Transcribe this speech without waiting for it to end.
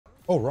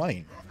Oh,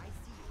 right.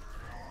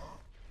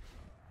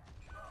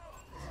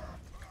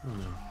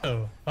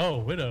 Oh,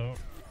 Widow.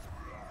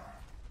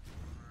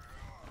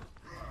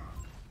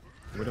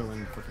 Widow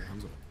and fucking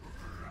Hamza.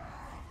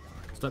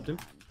 Stepped him.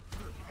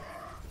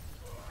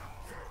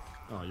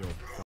 Oh, you're.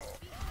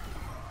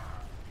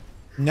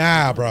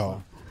 Nah,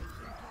 bro.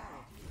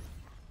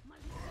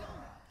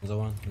 There's a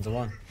one. There's a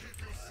one.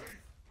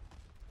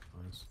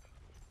 Nice.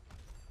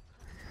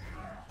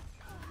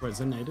 Wait,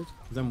 Zen naded?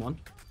 Zen one?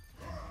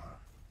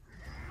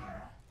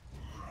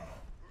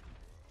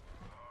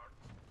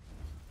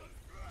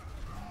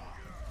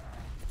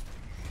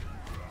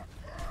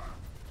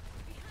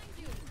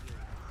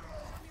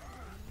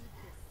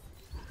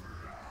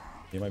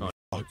 He might be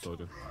fucked.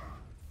 Soldier.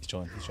 He's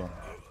chilling. He's chilling.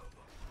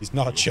 He's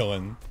not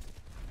chilling.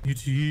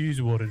 It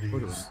is what it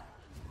is.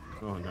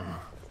 Oh no.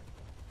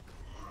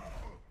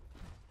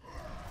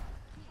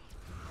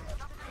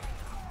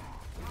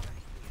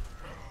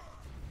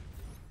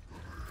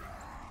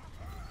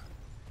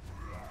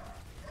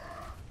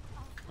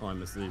 Oh, I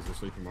missed these. They're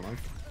sleeping my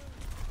life.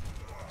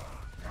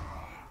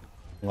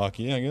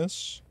 Lucky, I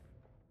guess.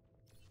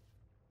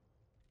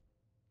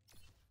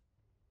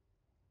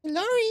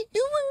 Laurie,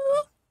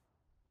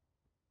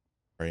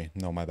 sorry,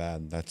 no, my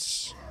bad.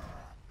 That's.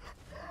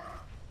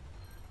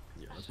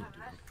 Yeah, that's not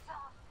doing.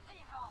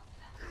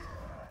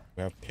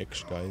 We have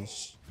picks,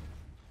 guys.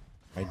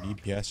 My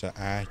DPS are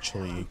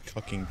actually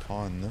cooking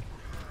ton.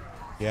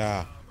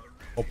 Yeah.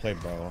 Go play,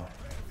 bro.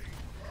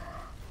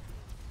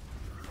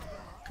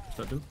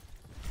 Stepped him.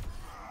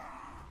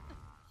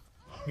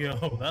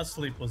 Yo, that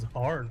sleep was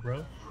hard,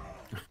 bro.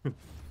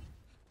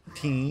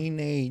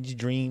 Teenage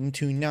dream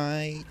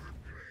tonight.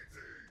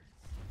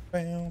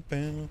 Bow,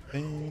 bow,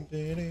 bow,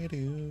 do, do,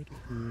 do,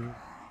 do.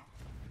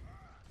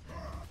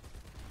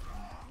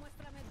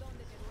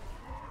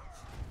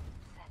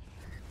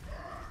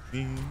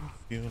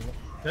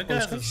 That guy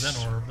has a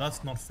Zen orb.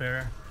 That's not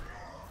fair.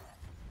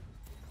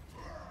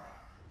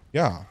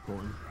 Yeah.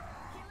 Going.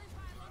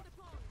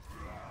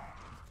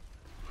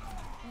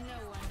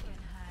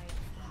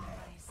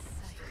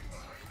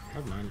 I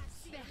have 9.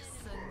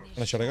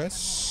 Wanna shut it,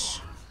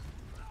 guys?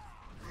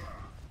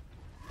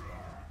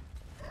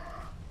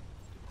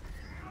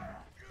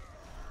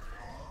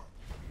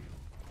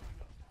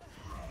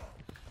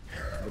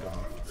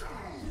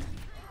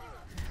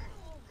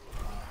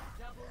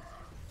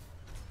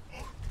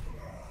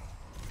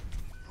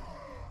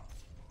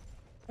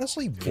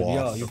 Honestly, Yo,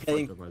 what? you're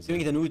playing,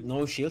 doing the new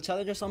no shield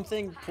challenge or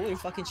something? Pull your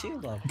fucking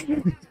shield up.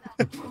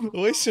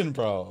 Listen,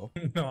 bro.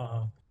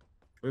 No.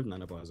 We have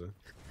 9 advisor.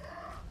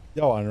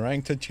 Yo,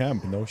 unranked to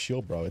champ, no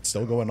shield, bro. It's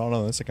still going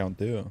on this account,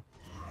 too.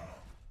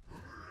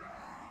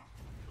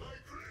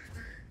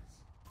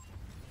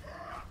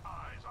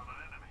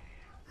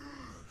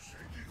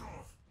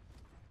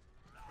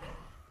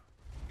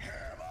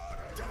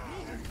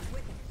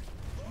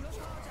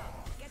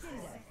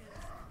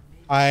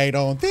 I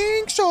don't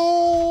think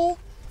so.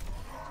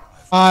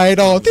 I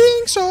don't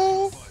think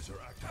so. Nice.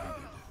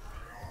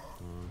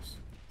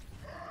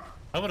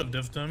 I would have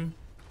diffed him.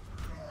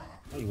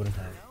 No, you wouldn't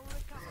have.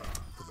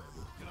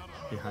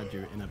 He had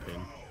you in a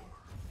bin.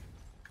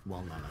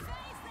 While naning.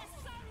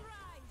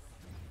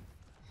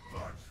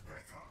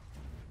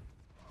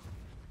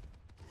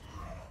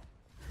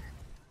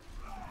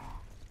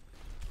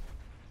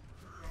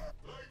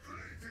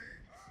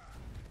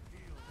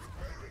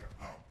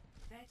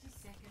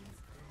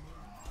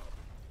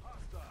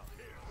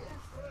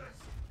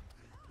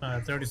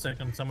 Alright, 30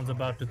 seconds. Someone's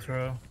about to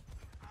throw.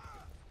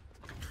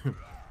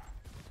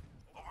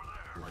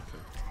 Likely.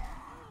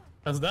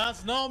 Cause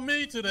that's not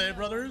me today,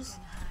 brothers.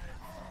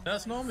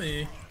 That's not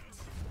me.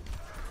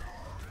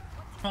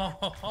 Ha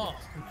ha ha!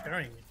 I'm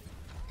carrying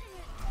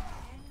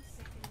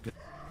it.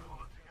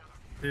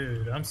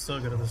 Dude, I'm so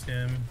good at this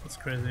game. It's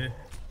crazy.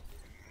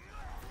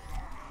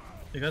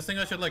 You guys think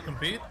I should like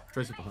compete?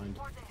 Tracer behind.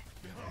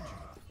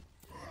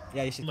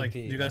 Yeah, you should Like,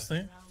 compete. you guys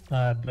think?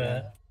 I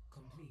bet.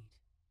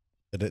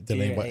 Did Yeah,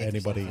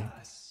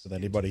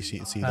 anybody see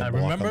the block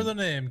Remember on- the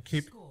name.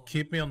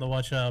 Keep me on the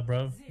watch out,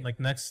 bro. Like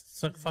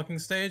next fucking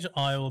stage,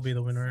 I will be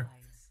the winner.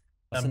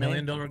 What's That the $1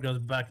 million name? goes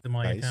back to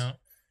my Guys? account.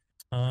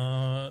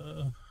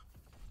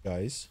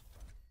 guys?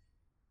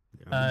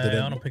 I Did it-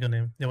 don't pick a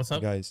name. Yeah, what's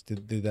up? Guys,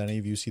 did any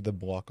of you see the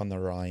block on the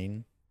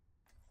Rhine?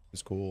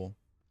 It's cool.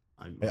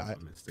 I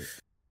missed it.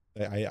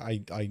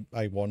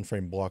 I one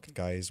frame blocked,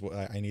 guys.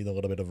 I need a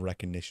little bit of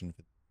recognition.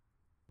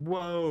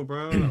 Whoa,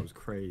 bro. That was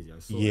crazy. I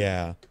saw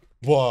Yeah.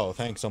 Whoa,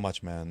 thanks so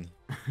much, man.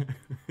 it.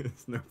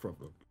 It's no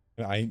problem.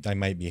 I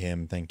might be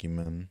him. Thank you,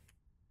 man.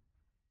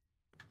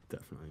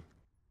 Definitely.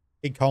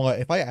 Hey, Kala,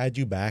 if I add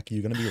you back, are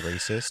you gonna be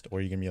racist, or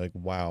are you gonna be like,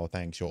 "Wow,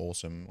 thanks, you're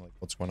awesome"? Like,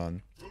 what's going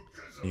on?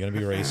 Are you gonna be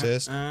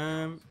racist,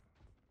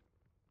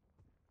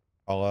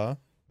 Kala?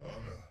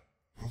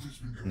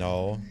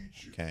 No.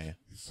 Okay.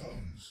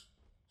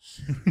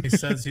 He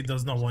says he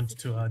does not want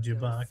to add you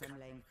back.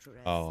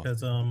 Oh.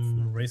 Because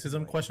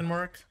racism question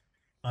mark.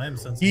 I am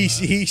sensitive.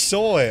 He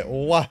saw it.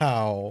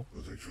 Wow.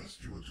 But I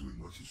trust you are doing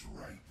what is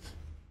right.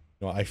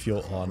 No, I feel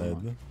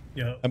honored.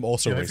 Yeah. I'm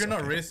also If you're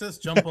not racist.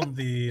 racist, jump on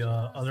the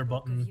other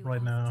button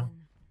right now.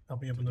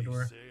 Help me open the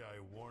door. Say I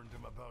warned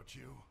him about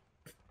you.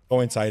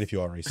 Go inside if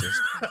you are racist.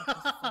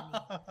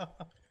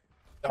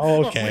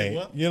 Oh, Okay. wait,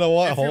 what? You know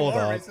what? If you Hold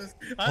are up. racist,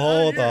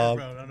 Hold hear it, up.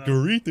 bro. No.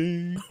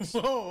 Greetings.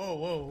 Whoa, whoa,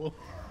 whoa.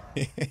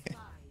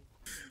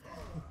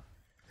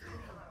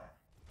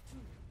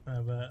 I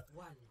bet.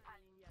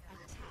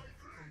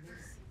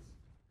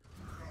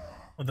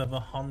 Oh, they have a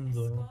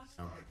Hanzo.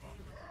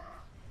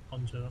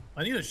 Hanzo.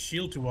 I need a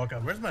shield to walk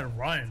out. Where's my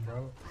Ryan,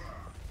 bro?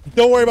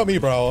 Don't worry about me,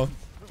 bro.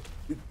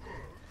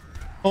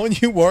 Don't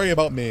you worry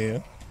about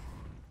me.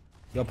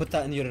 Yo, put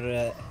that in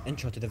your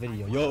intro to the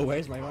video. Yo,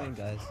 where's my Ryan,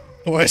 guys?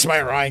 Where's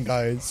my Ryan,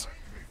 guys?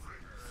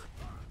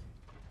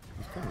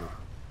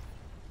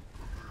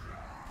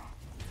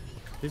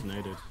 He's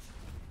naded.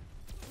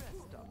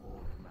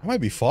 I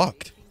might be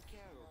fucked.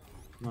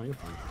 No, you're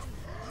fine.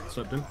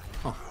 Slipped him.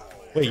 Oh.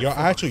 Wait, you're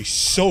actually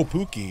so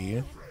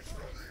pooky.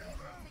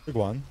 Big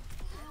one.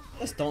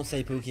 Just don't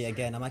say Pookie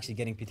again. I'm actually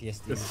getting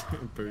PTSD.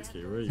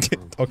 Bookie, where are you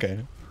from?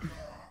 Okay.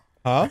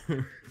 Huh?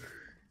 No,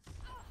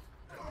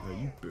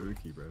 you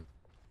bookie, bro.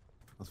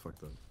 That's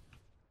fucked up.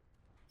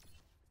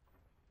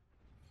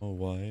 Oh,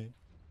 why?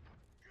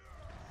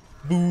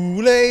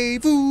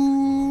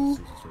 Voulez-vous?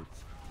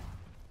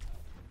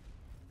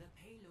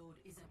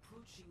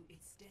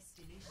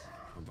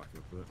 I'm backing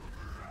up with it.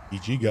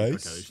 GG, Okay, you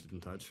guys.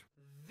 shouldn't touch.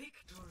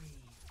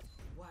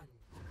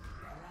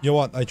 You know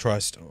what? I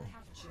trust. Oh.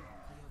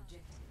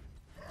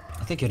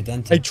 I think you're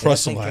dented. I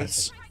trust Did I think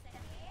less.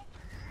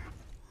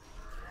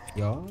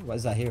 Yo, what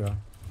is that hero?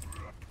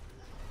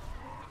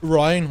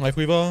 Ryan, Life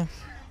Weaver.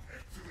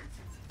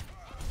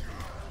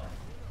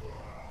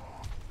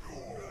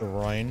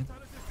 Ryan.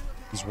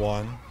 He's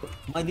one.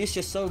 My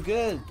Lucia's so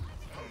good.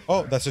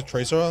 Oh, that's a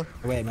Tracer.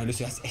 Wait, my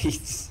Lucia has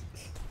 8.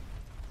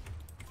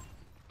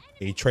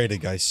 He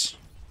traded, guys.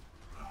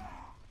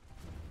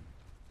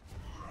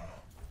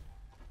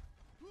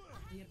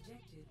 The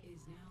objective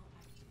is now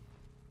active.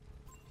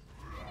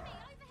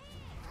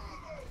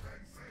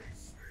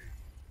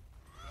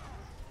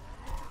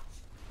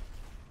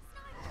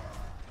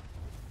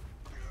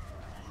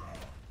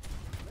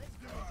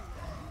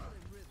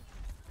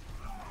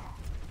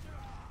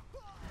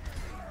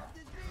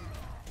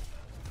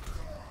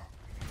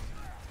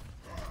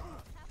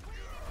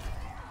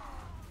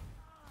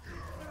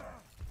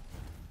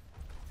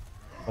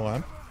 Hold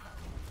on.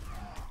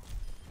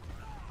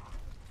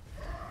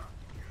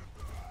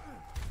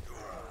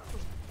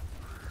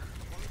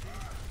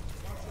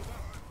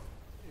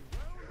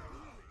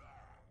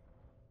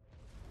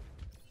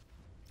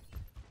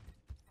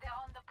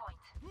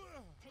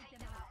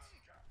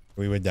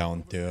 We were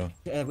down too.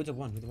 Yeah, with the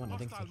one, I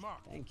think so.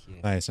 Thank you.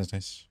 Nice, nice,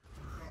 nice.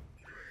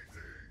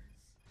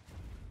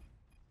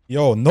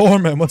 Yo,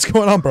 Norman, what's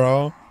going on,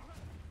 bro?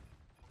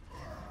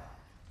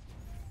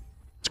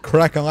 It's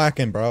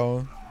crack-a-lacking,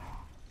 bro.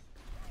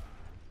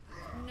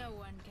 No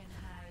one can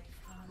hide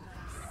from my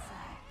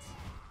sight.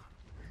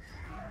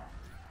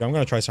 Yeah, I'm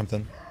gonna try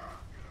something.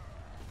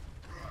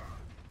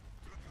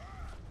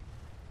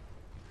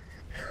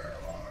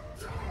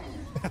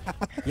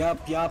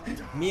 Yup.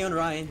 Me on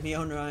Ryan.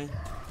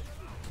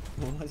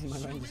 What is my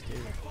Ryan just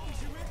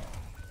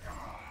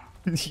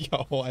doing?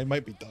 Yo, I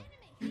might be done.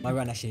 My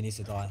Ryan actually needs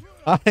to die.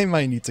 I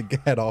might need to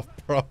get off,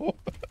 bro.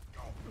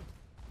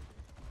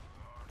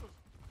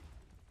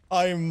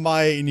 I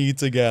might need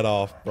to get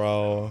off,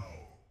 bro.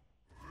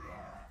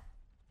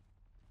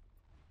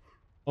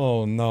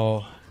 Oh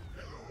no.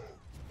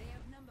 They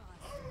outnumber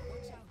us.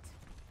 Watch out.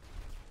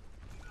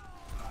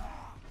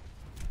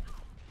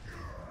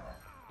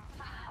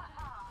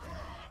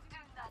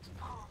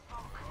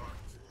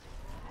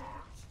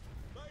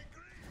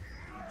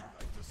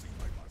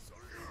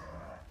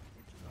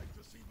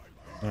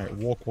 Alright,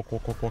 walk.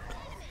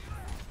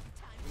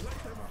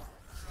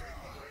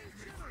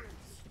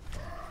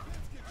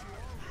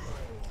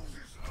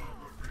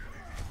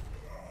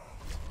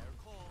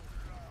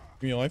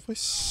 Keep me alive,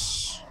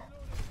 please.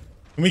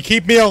 Can we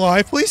keep me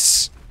alive,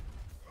 please?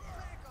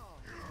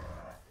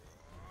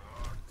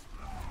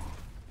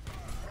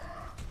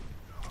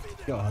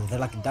 Yo, they're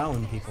like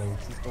down people.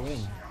 Let's go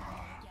in.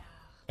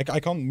 I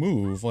can't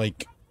move.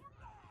 Like,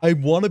 I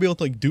want to be able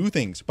to like do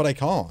things, but I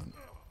can't.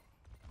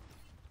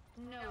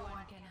 No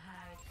one can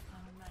hide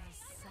from my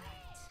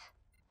sight.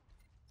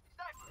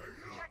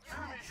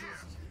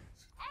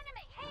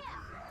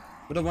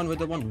 With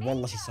the one.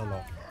 Wallah, she's so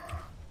low.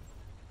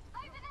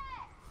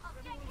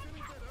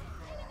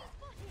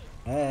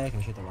 Hey, can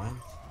I shoot the Ryan?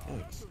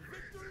 Thanks.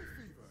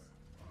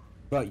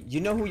 Bro,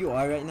 you know who you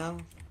are right now?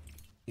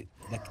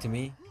 Like to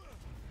me?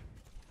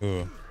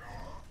 Who?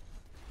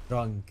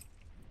 Wrong.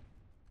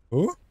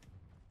 Who?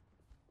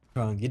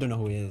 Wrong. You don't know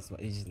who he is,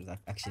 but he's just, like,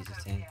 actually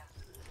just him.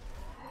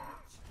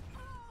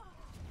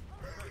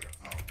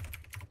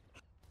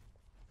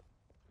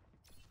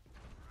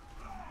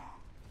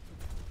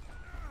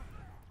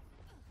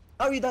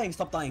 How are you dying?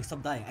 Stop dying.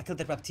 I killed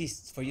the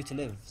Baptiste for you to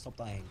live. Stop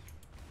dying.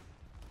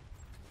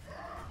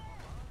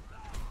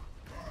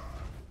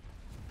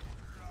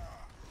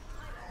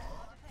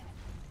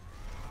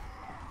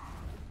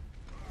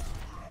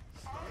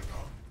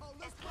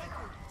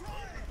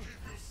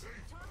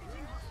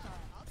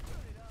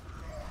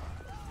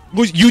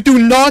 You do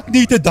not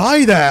need to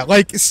die that.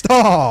 Like,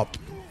 stop.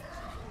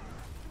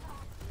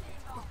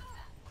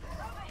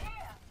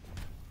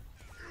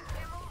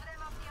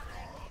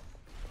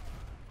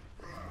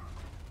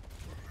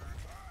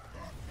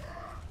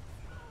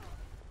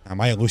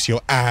 My Lucio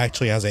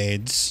actually has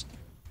AIDS.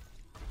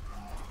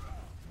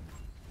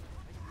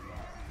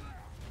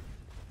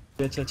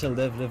 Chill,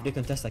 live. They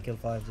contest, I kill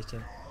 5, just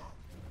chill.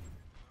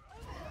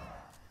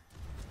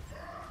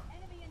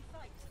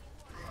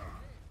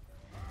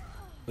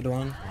 Good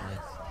one. Nice.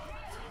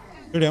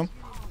 Good him.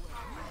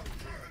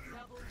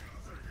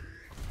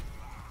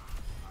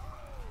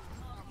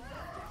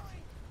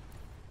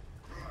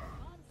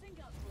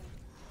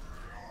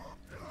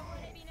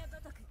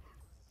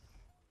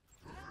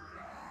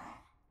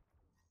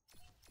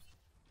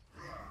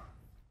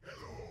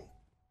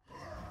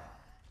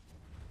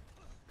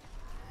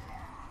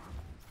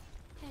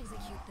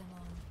 Execute them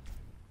all.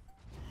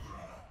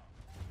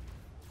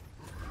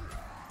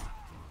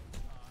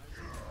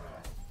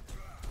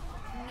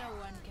 No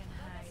one can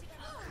hide.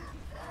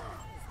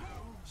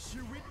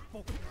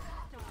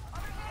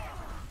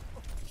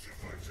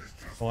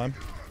 Hold on.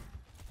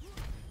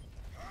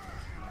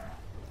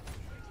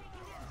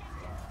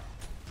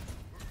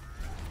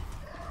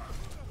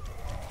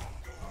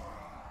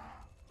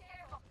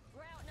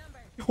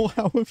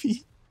 Wow, if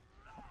he...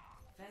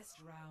 First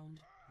round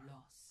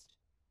lost.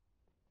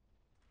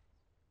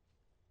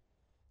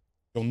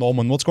 Yo,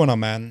 Norman, what's going on,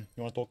 man?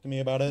 You want to talk to me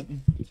about it?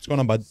 What's going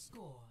on, bud?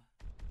 Score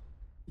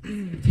 2-1.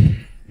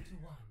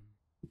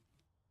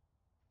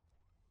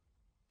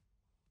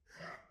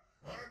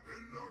 I've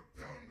been knocked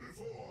down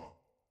before.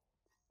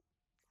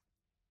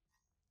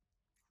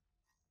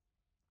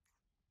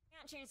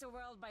 Can't change the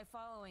world by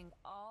following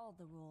all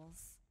the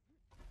rules.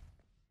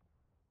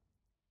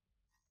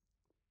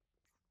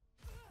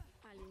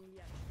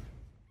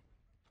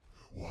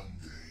 One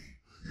day,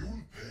 you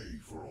will pay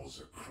for all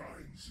the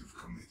crimes you've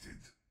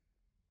committed.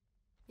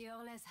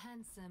 You're less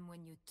handsome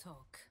when you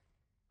talk.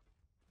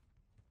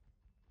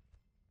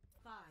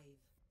 5,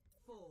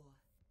 4,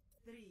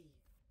 3,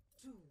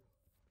 2,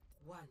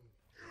 1.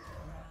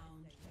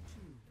 Round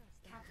 2.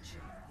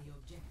 Capture the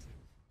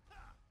objective.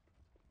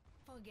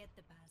 Forget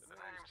the past. The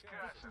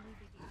objective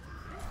is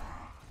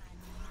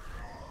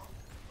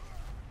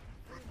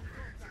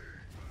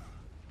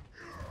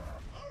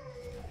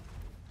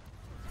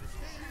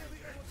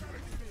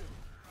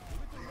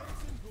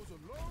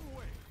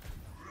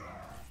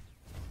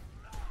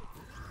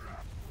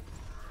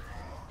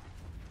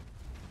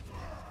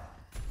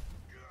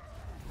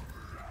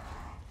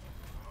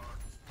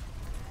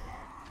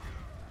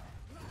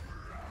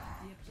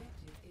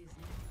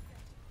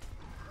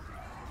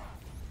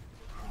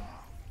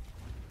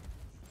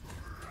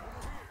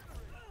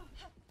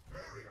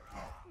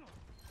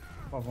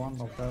Above one,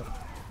 above that.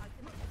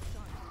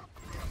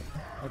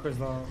 Viper's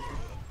low.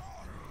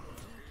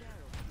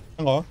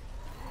 Hello.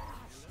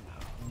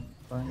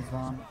 Burns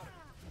one.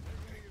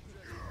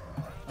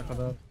 Echo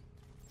dead.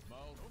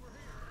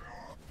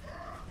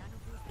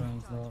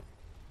 Burns low.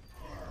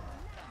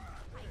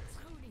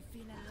 Truly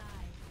feel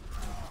alive.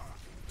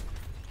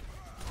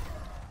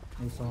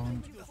 Loose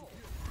on.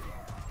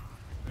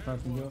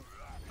 Back to you.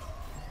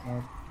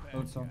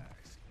 Loads on.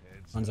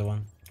 One's a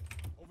 1.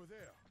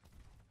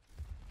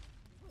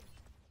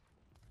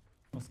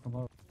 Let's come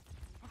out.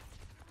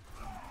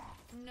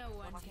 No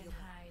one can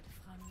hide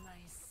from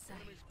my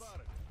sight.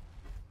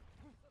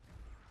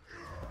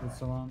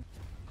 Loads on.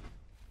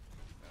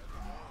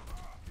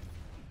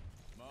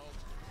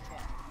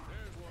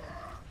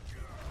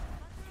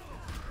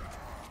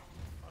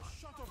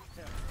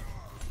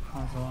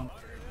 Hands on.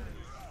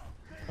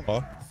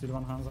 Hello. Still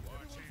one hands up.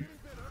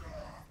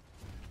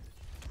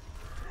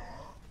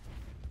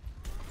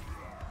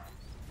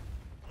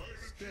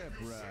 Step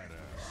right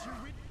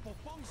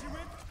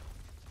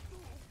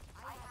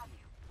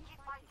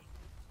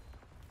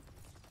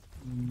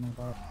My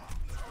bad.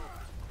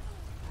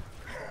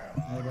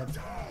 Yeah, good.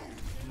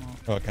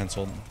 Oh,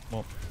 cancelled.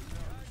 Well,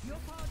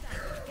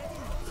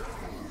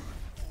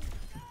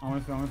 I'm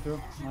with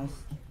you. Nice.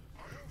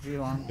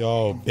 3-1.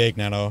 yo, big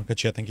nano. Good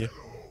shit, thank you.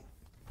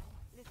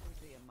 Listen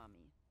to your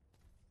mummy.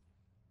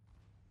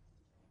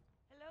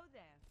 Hello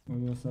there.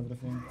 We use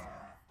everything.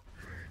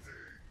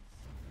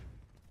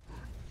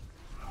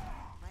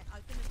 My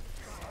ultimate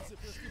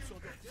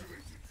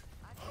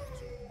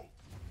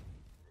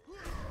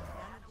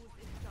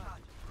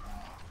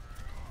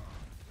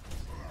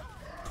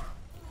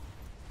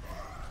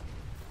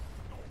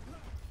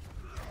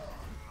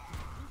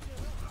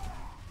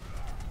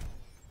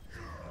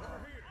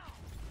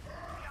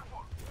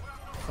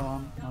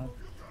On,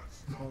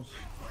 push.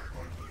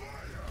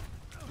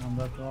 I'm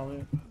back to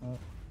Ollie.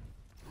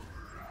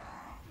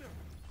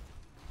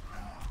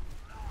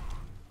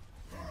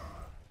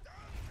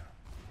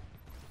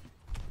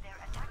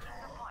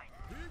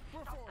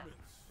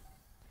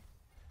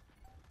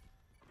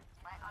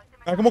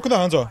 야, 그 먹고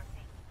나 앉아.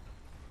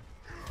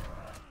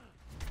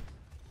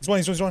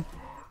 He's one.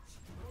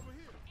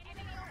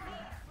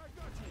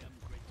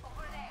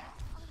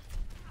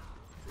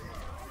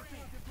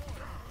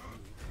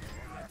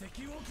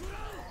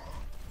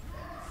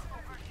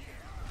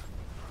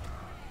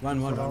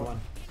 Run, one, run, one.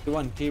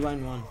 One, T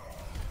run, one.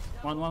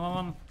 One.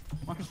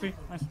 1 HP.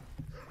 Nice.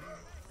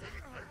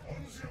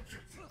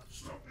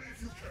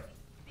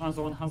 Hands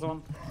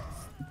on.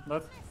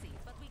 Dead.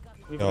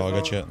 Yo, I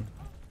got shit.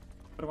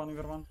 Either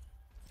one.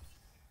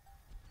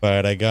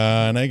 But a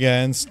gun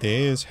against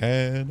his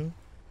head.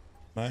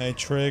 My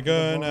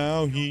trigger,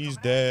 now he's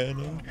dead.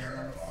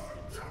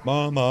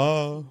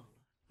 Mama.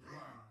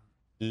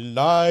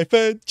 Life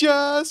had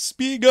just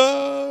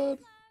begun.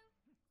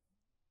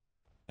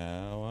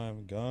 Now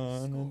I'm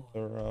gone and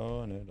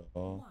thrown it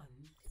all.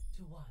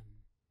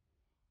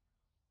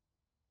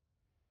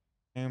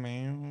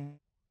 1-1.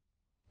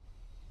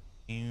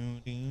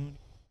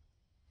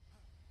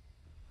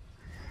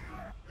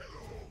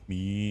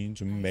 Me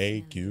to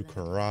make you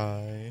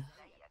cry.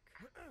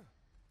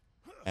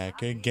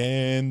 Back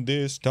again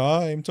this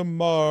time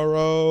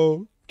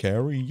tomorrow.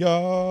 Carry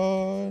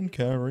on.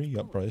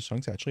 Bro, this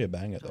song's actually a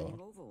banger though.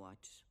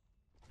 Overwatch.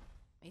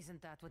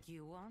 Isn't that what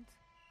you want?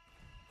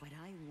 What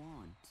I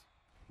want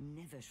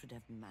never should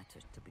have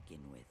mattered to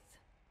begin with.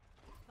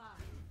 5,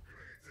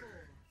 4,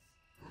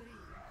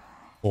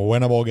 3.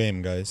 Winnable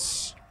game,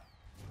 guys.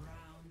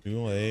 Round.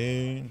 Too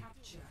late.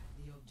 Capture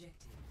the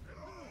objective.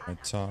 My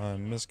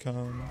time has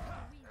come.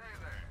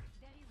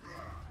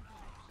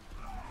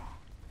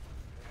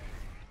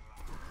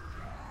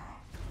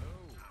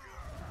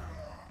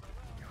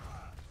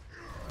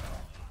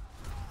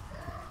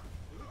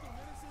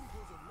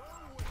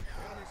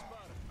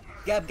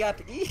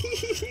 Gap.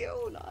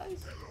 Oh,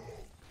 nice.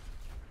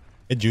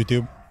 Hey,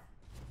 YouTube.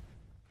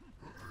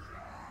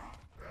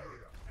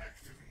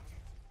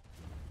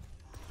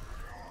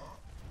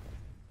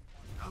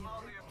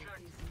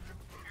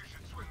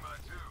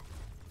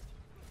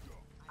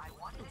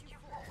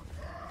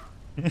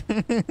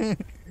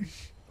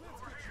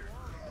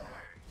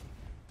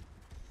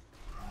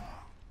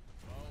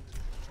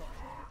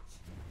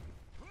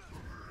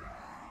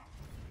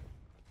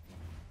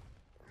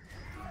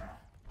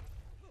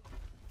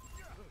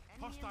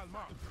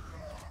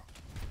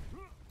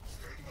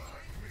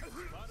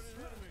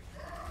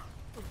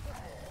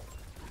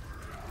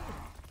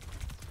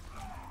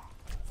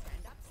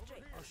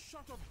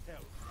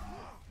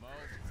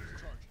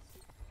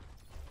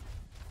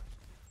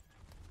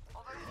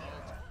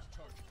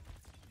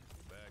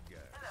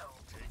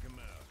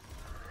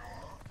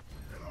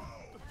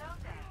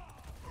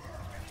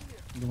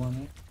 You want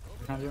me?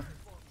 Have you?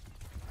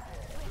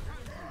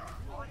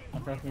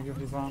 Okay, we give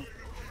this one.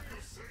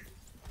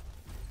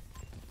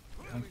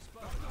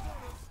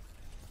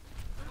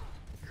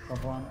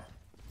 Top one.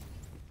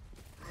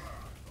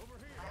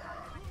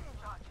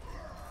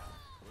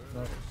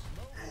 Dead.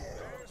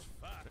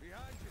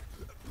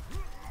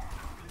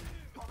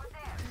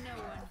 No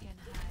one can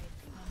hide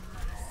from my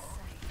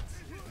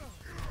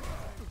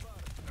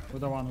sight.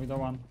 With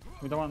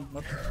the one.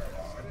 Left.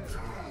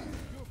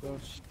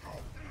 Push.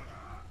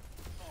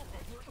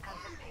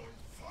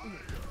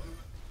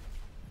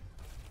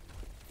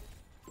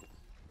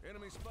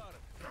 Enemy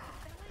spotted.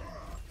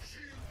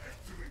 Shield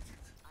activated.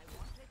 I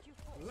won't let you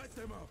fall. Let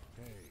them up.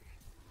 Hey.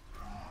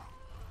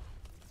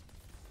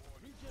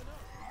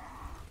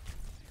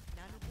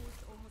 Nano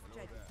boost almost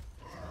ready.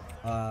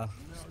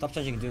 Stop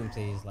charging Doom,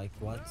 please. Like,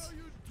 what?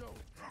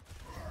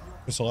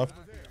 Pistol left.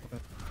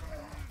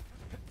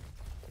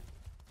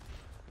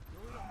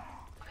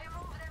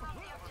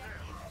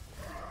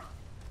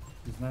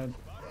 He's dead.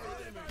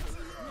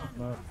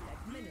 No.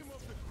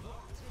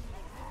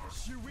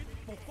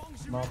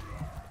 No.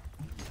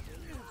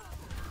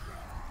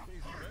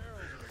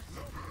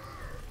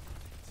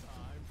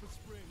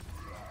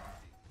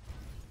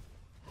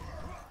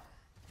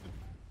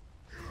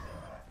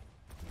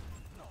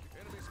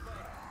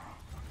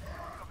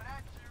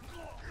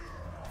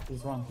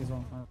 He's one.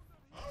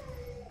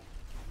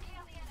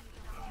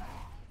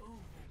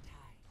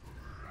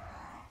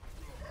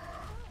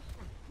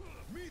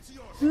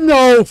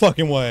 No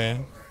fucking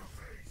way.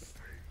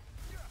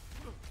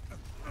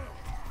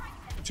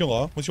 What's your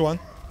law? What's your one?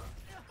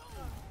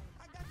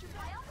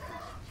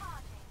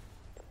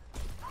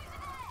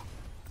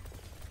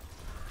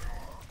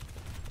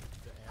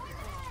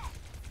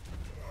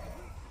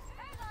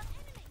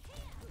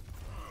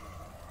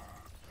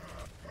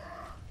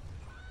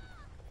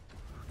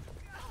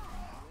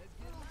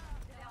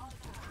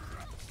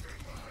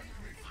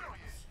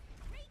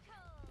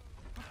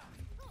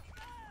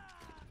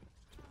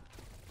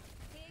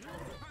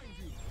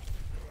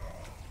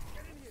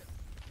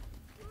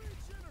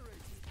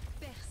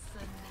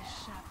 Personne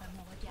n'échappe à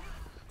mon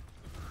regard.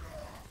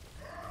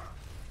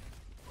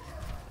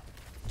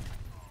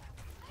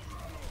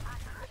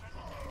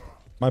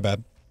 My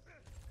bad.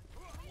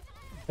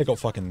 I got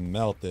fucking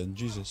melted.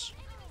 Jesus.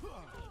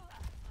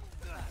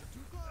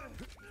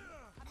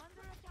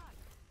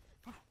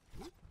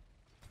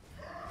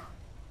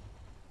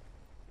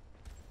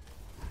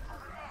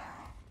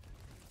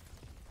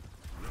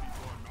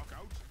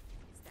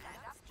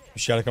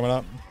 Shadow coming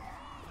up.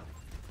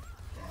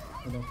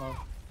 We don't fall.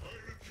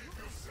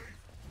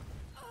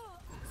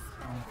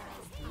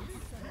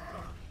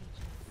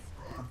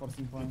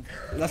 Forcing point.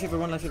 Last hit for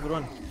one, last hit for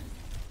one.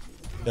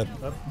 Dead.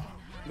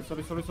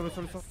 Sorry.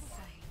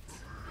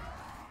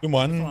 Yung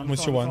one.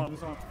 What's your one?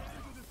 This one.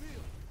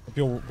 Up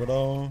your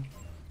widow.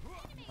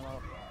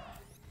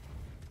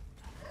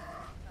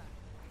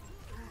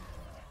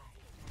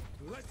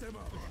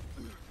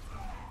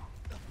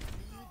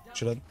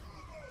 Should I?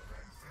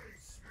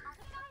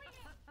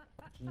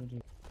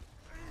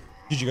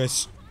 GG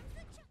guys.